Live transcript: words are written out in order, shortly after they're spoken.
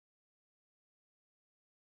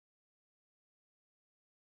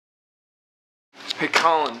Hey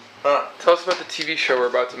Colin, tell us about the TV show we're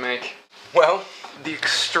about to make. Well, The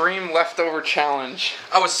Extreme Leftover Challenge.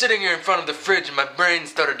 I was sitting here in front of the fridge and my brain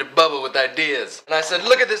started to bubble with ideas. And I said,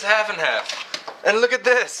 look at this half and half. And look at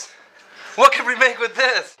this. What could we make with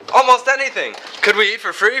this? Almost anything. Could we eat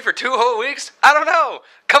for free for 2 whole weeks? I don't know.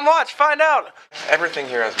 Come watch, find out. Everything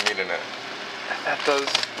here has meat in it. That does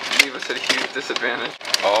leave us at a huge disadvantage.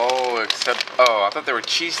 Oh, I thought they were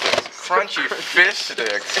cheese sticks. Crunchy fish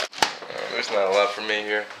sticks. There's not a lot for me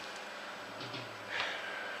here.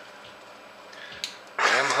 I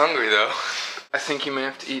am hungry though. I think you may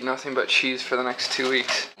have to eat nothing but cheese for the next 2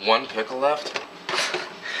 weeks. 1 pickle left?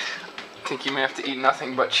 I think you may have to eat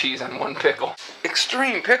nothing but cheese and 1 pickle.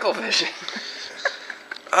 Extreme pickle vision.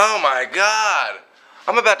 Oh my god!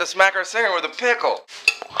 I'm about to smack our singer with a pickle.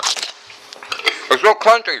 It's so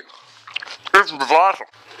crunchy. It's awesome.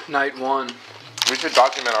 Night 1. We should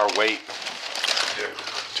document our weight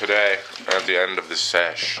today at the end of the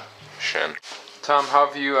session. Tom, how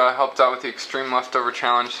have you helped out with the Extreme Leftover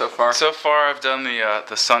Challenge so far? So far, I've done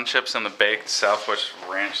the sun chips and the baked Southwest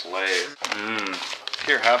Ranch Lay's.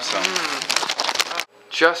 Here, have some.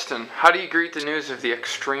 Justin, how do you greet the news of the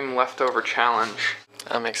Extreme Leftover Challenge?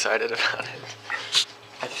 I'm excited about it.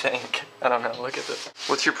 I think. I don't know. Look at this.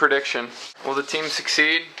 What's your prediction? Will the team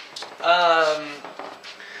succeed?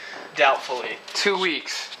 Doubtfully. 2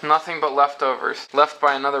 weeks, nothing but leftovers, left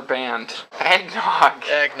by another band. Eggnog.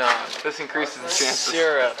 Eggnog. This increases the chances.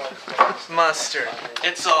 Syrup. Mustard.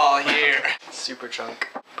 It's all here. Super chunk.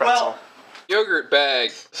 Pretzel. Yogurt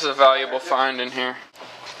bag. This is a valuable find in here.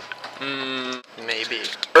 Maybe.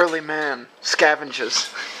 Early man scavenges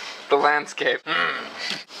the landscape.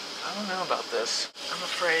 I don't know about this. I'm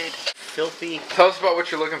afraid. Filthy. Tell us about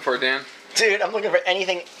what you're looking for, Dan. Dude, I'm looking for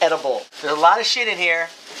anything edible. There's a lot of shit in here,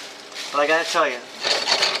 but I gotta tell you,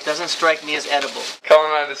 it doesn't strike me as edible.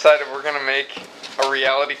 Colin and I decided we're gonna make a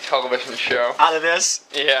reality television show. Out of this?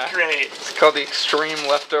 Yeah. Great. It's called the Extreme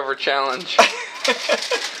Leftover Challenge.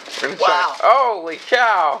 We're gonna Wow. Holy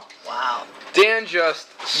cow! Wow. Dan just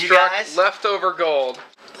You struck guys? leftover gold.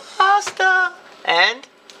 Pasta. And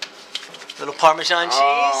little Parmesan cheese.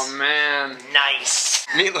 Oh man. Nice.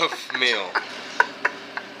 Meatloaf meal.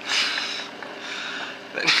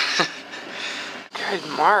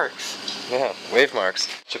 Good marks. Yeah, wave marks.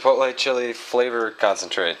 Chipotle chili flavor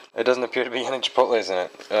concentrate. It doesn't appear to be any chipotles in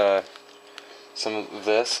it. Some of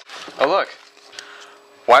this. Oh look.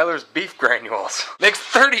 Weiler's beef granules. Makes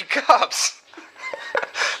 30 cups.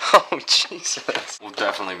 Oh Jesus. We'll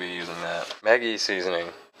definitely be using that. Maggi seasoning.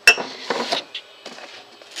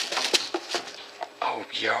 Oh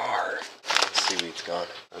yar. Seaweed's gone.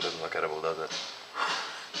 That doesn't look edible, does it?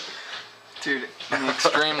 Dude, in the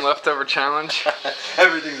Extreme Leftover Challenge,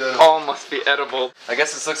 Everything's edible. all must be edible. I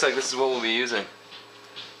guess this looks like this is what we'll be using.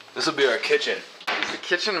 This will be our kitchen. Is the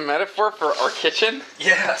kitchen a metaphor for our kitchen?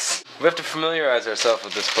 Yes. We have to familiarize ourselves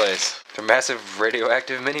with this place. They're massive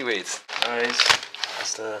radioactive mini wheats. Nice.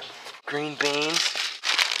 Pasta. Green beans.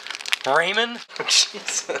 Ramen. Oh,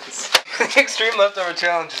 Jesus. The Extreme Leftover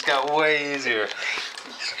Challenge just got way easier.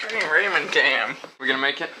 Extreme ramen game. We gonna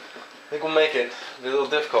make it? I think we'll make it. It'll be a little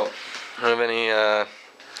difficult. I don't have any,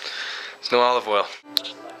 there's no olive oil.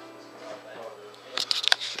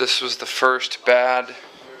 This was the first bad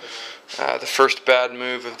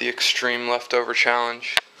move of the Extreme Leftover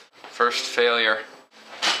Challenge. First failure.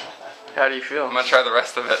 How do you feel? I'm gonna try the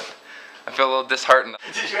rest of it. I feel a little disheartened.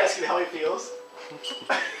 Did you ask him how he feels?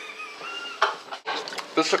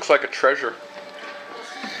 This looks like a treasure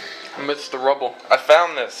amidst the rubble. I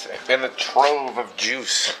found this in the trove of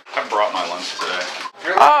juice. I brought my lunch today.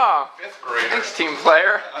 Ah! Fifth grader. Thanks, team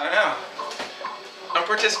player. I know. I'm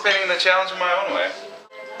participating in the challenge in my own way.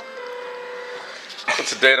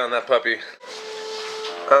 What's the date on that puppy?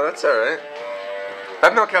 Oh, that's alright.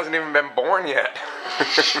 That milk hasn't even been born yet.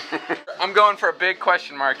 I'm going for a big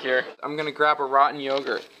question mark here. I'm gonna grab a rotten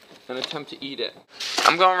yogurt and attempt to eat it.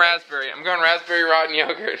 I'm going raspberry. I'm going raspberry rotten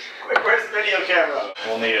yogurt. Wait, where's the video camera?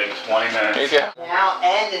 We'll need it in 20 minutes. There you go. Now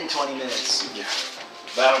and in 20 minutes.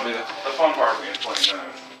 That'll be the fun part will be in 20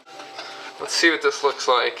 minutes. Let's see what this looks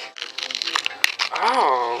like.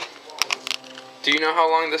 Oh. Do you know how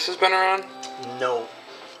long this has been around? No.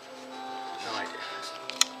 No idea.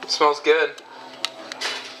 It smells good.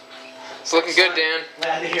 It's looking good, Dan.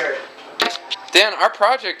 Glad to hear it. Dan, our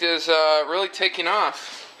project is really taking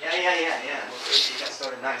off. Yeah. You got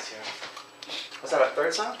started nice here. Was that our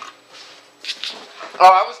third song? Oh,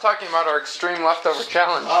 I was talking about our Extreme Leftover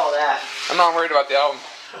Challenge. Oh, that. I'm not worried about the album.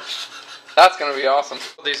 That's gonna be awesome.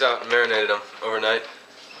 Pulled these out and marinated them overnight.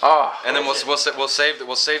 Oh. And then we'll save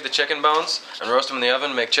the chicken bones and roast them in the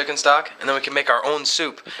oven, make chicken stock, and then we can make our own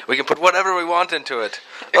soup. We can put whatever we want into it.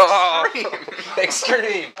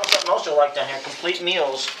 Extreme. Something else you like down here, complete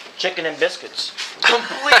meals, chicken and biscuits.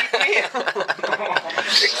 Complete meal.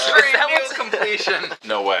 Extreme meal completion.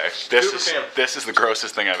 No way. This is the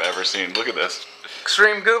grossest thing I've ever seen. Look at this.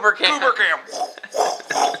 Extreme goober camp. Goober camp.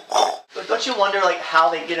 But don't you wonder like how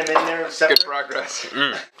they get them in there? Good progress.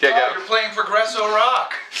 You're playing Progresso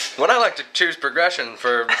Rock. When I like to choose progression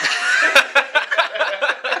for...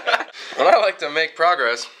 when I like to make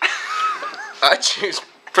progress, I choose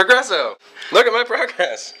Progresso. Look at my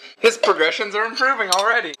progress. His progressions are improving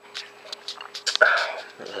already.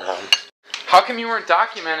 How come you weren't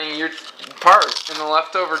documenting your part in the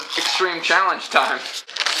leftover extreme challenge time?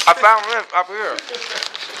 I found this up here.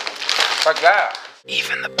 Like that.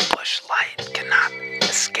 Even the bush light cannot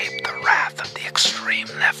escape the wrath of the extreme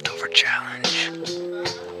leftover challenge.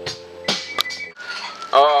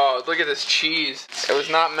 Oh, look at this cheese. It was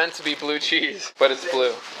not meant to be blue cheese, but it's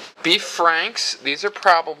blue. Beef franks, these are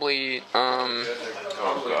probably,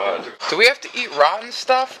 Oh god. do we have to eat rotten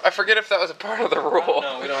stuff? I forget if that was a part of the rule.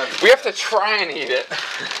 No, we don't have to. We have to try and eat it.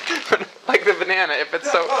 Like the banana, if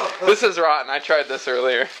it's so... This is rotten, I tried this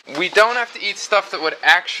earlier. We don't have to eat stuff that would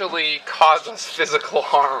actually cause us physical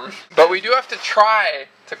harm. But we do have to try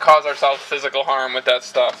to cause ourselves physical harm with that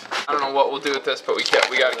stuff. I don't know what we'll do with this, but we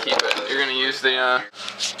gotta keep it. You're gonna use the,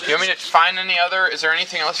 Do you want me to find any other... Is there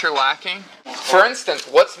anything else you're lacking? For instance,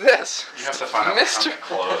 what's this? You have to find out Mystery-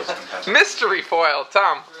 what kind of clothes. Mystery foil.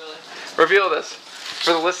 Tom, reveal this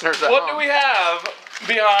for the listeners at What home. do we have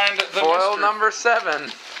behind the Foil mystery? number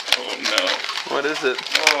 7. Oh no. What is it?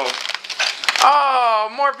 Oh.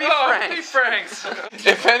 Oh, more beef franks. Beef franks.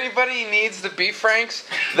 If anybody needs the beef franks,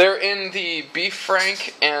 they're in the beef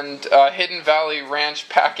frank and Hidden Valley Ranch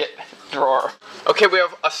packet drawer. Okay, we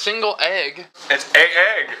have a single egg. It's a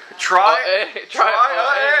egg. Try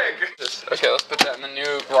Try egg. Okay, let's put that in the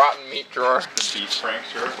new rotten meat drawer. The beef franks,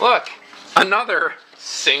 sure. Look, another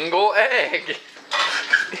single egg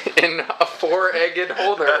in a 4-egged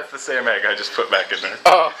holder. That's the same egg I just put back in there.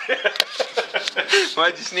 Oh.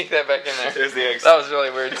 Why'd you sneak that back in there? There's the egg. That was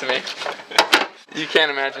really weird to me. You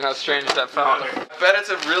can't imagine how strange that felt. I bet it's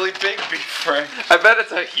a really big beef frank. I bet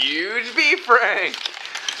it's a huge beef frank.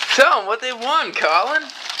 Tell them what they won, Colin.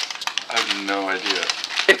 I have no idea.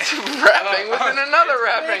 It's wrapping within another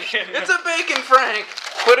wrapping. bacon. It's a bacon frank.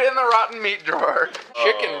 Put it in the rotten meat drawer.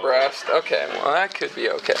 Chicken breast. Okay, well that could be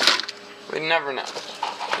okay. We never know.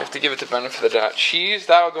 You have to give it the benefit of the doubt. Cheese,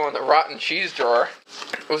 that'll go in the rotten cheese drawer.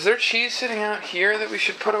 Was there cheese sitting out here that we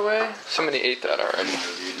should put away? Somebody ate that already.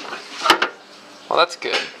 Well, that's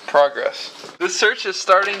good. Progress. This search is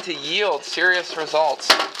starting to yield serious results.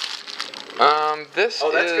 This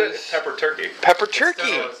Oh, that's is good. Pepper turkey. pepper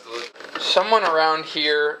turkey. Someone around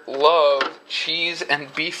here loved cheese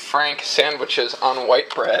and beef frank sandwiches on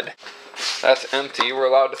white bread. That's empty. We're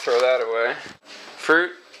allowed to throw that away.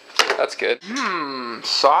 Fruit. That's good.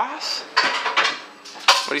 Sauce?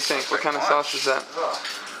 What do you think? What kind of sauce is that?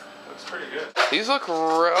 Looks pretty good. These look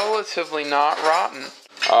relatively not rotten.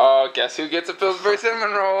 Oh, guess who gets a Pillsbury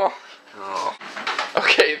cinnamon roll? Oh.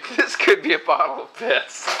 Okay, this could be a bottle of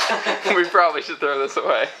piss. We probably should throw this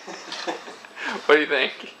away. What do you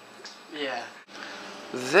think? Yeah.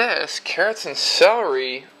 This, carrots and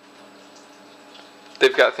celery,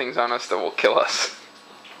 they've got things on us that will kill us.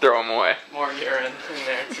 Throw them away. More urine in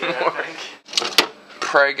there too, I think.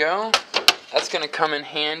 Prego. That's gonna come in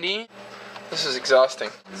handy. This is exhausting.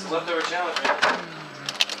 It's a leftover challenge, man.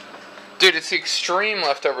 Dude, it's the extreme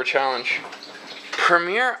leftover challenge.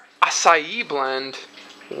 Premier acai blend.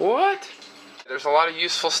 What? There's a lot of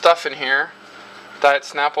useful stuff in here. Diet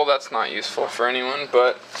Snapple, that's not useful for anyone,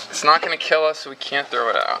 but it's not gonna kill us, so we can't throw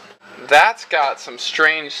it out. That's got some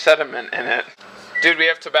strange sediment in it. Dude, we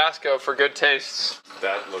have Tabasco for good tastes.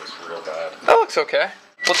 That looks real bad. That looks okay.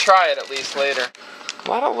 We'll try it at least later. A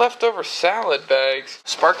lot of leftover salad bags.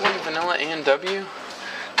 Sparkling vanilla A&W.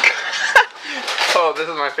 Oh, this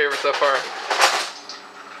is my favorite so far.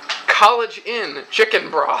 College Inn chicken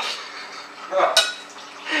broth.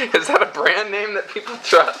 Is that a brand name that people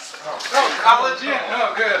trust? Oh, college in.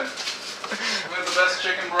 Oh, good. We have the best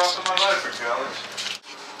chicken broth of my life for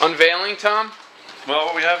college. Unveiling, Tom? Well,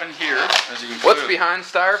 what we have in here, as you can see. What's behind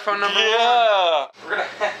styrofoam number 1? Yeah! We're gonna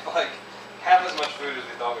have, like, half as much food as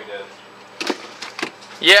we thought we did.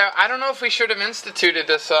 Yeah, I don't know if we should have instituted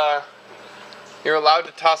this, you're allowed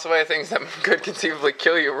to toss away things that could conceivably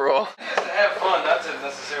kill you rule. Just to have fun, not to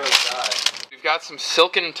necessarily die. We've got some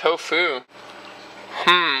silken tofu.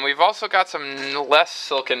 We've also got some less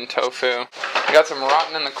silken tofu. We got some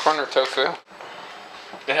rotten in the corner tofu.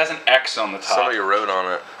 It has an X on the top. Somebody wrote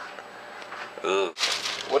on it. Ugh.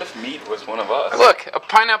 What if meat was one of us? Look, a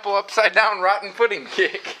pineapple upside down rotten pudding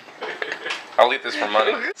cake. I'll eat this for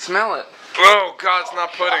money. Smell it. Oh God, it's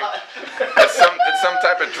not pudding. It's some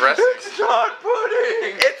type of dressing. It's not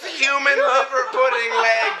pudding. It's human liver pudding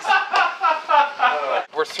legs.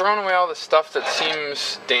 We're throwing away all the stuff that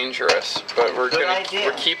seems dangerous, but we're idea.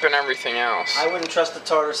 we're keeping everything else. I wouldn't trust the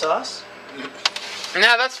tartar sauce.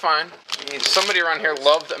 Nah, that's fine. Somebody around here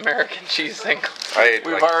loved American cheese singles. I ate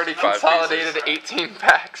We've like already 5 consolidated pieces. 18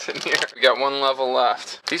 packs in here. We got 1 level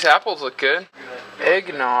left. These apples look good.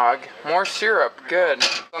 Eggnog, more syrup, good.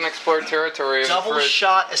 Unexplored territory. Of the Double fridge.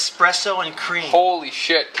 shot espresso and cream. Holy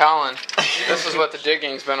shit, Colin. This is what the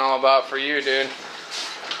digging's been all about for you, dude.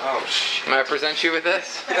 Oh shit. May I present you with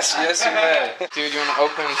this? Yes, yes, you may. Dude, you want to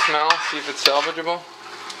open and smell, see if it's salvageable?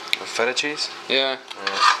 Feta cheese? Yeah.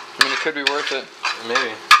 I mean, it could be worth it.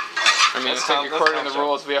 Maybe. I mean, That's I think how- according to that's the how-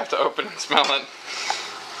 rules, we have to open and smell it.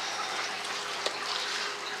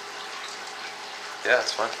 Yeah,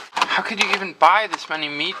 it's fine. How could you even buy this many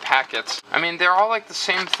meat packets? I mean, they're all like the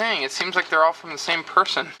same thing. It seems like they're all from the same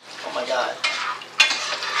person. Oh my god.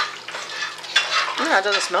 Yeah, it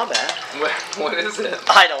doesn't smell bad. What is it?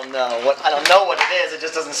 I don't know what it is. It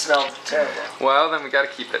just doesn't smell terrible. Well, then we gotta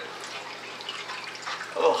keep it.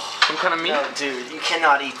 Oh. Some kind of meat? No, dude, you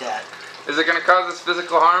cannot eat that. Is it gonna cause us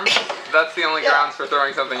physical harm? That's the only Yeah. grounds for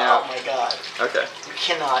throwing something out. Oh my god. Okay. You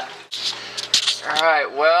cannot.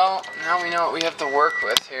 Alright, well, now we know what we have to work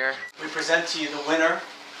with here. We present to you the winner.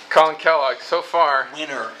 Colin Kellogg, so far,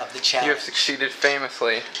 Winner of the you challenge. have succeeded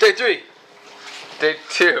famously. Day 3. Day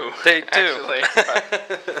 2. Day 2. Actually.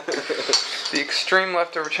 The Extreme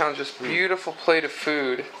Leftover Challenge, this beautiful plate of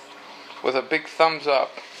food with a big thumbs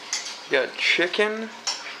up. You got chicken,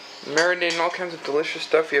 marinated in all kinds of delicious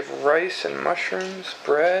stuff. You have rice and mushrooms,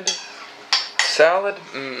 bread, salad.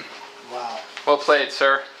 Wow. Well played,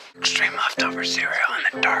 sir. Extreme leftover cereal in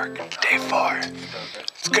the dark. Day 4.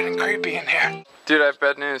 It's getting creepy in here. Dude, I have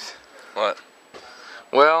bad news. What?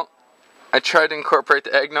 Well, I tried to incorporate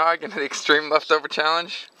the eggnog into the Extreme Leftover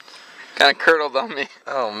Challenge. Kind of curdled on me.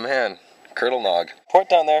 Oh man, curdle nog. Pour it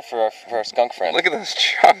down there for our skunk friend. Look at those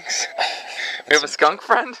chunks. We have a skunk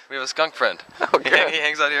friend? We have a skunk friend. Oh, He good.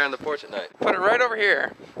 hangs out here on the porch at night. Put it right over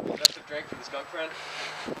here. That's a drink for the skunk friend.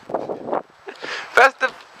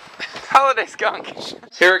 Festive holiday skunk.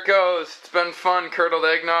 Here it goes. It's been fun, curdled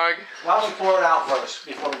eggnog. Why don't we pour it out first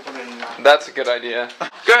before we put it in the nog? That's a good idea.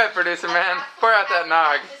 Go ahead, producer man. Pour out that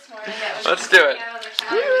nog. Let's do it.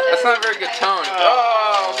 That's not a very good tone.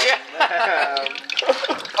 Oh, yeah.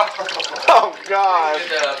 Oh god.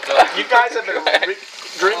 You guys have been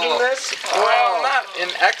drinking this? Well, not in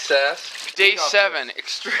excess. Day 7,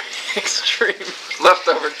 extreme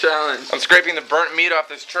leftover challenge. I'm scraping the burnt meat off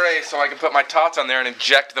this tray so I can put my tots on there and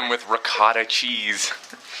inject them with ricotta cheese.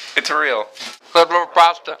 It's real. Leftover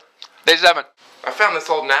pasta. Day 7. I found this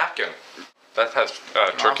old napkin that has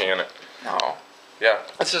turkey in it. No. Yeah.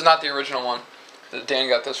 This is not the original one. Dan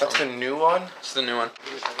got this That's the from. new one? It's the new one.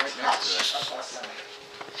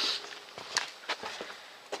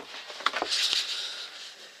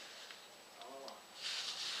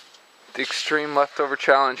 The extreme leftover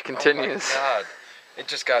challenge continues. Oh my god. It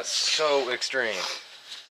just got so extreme.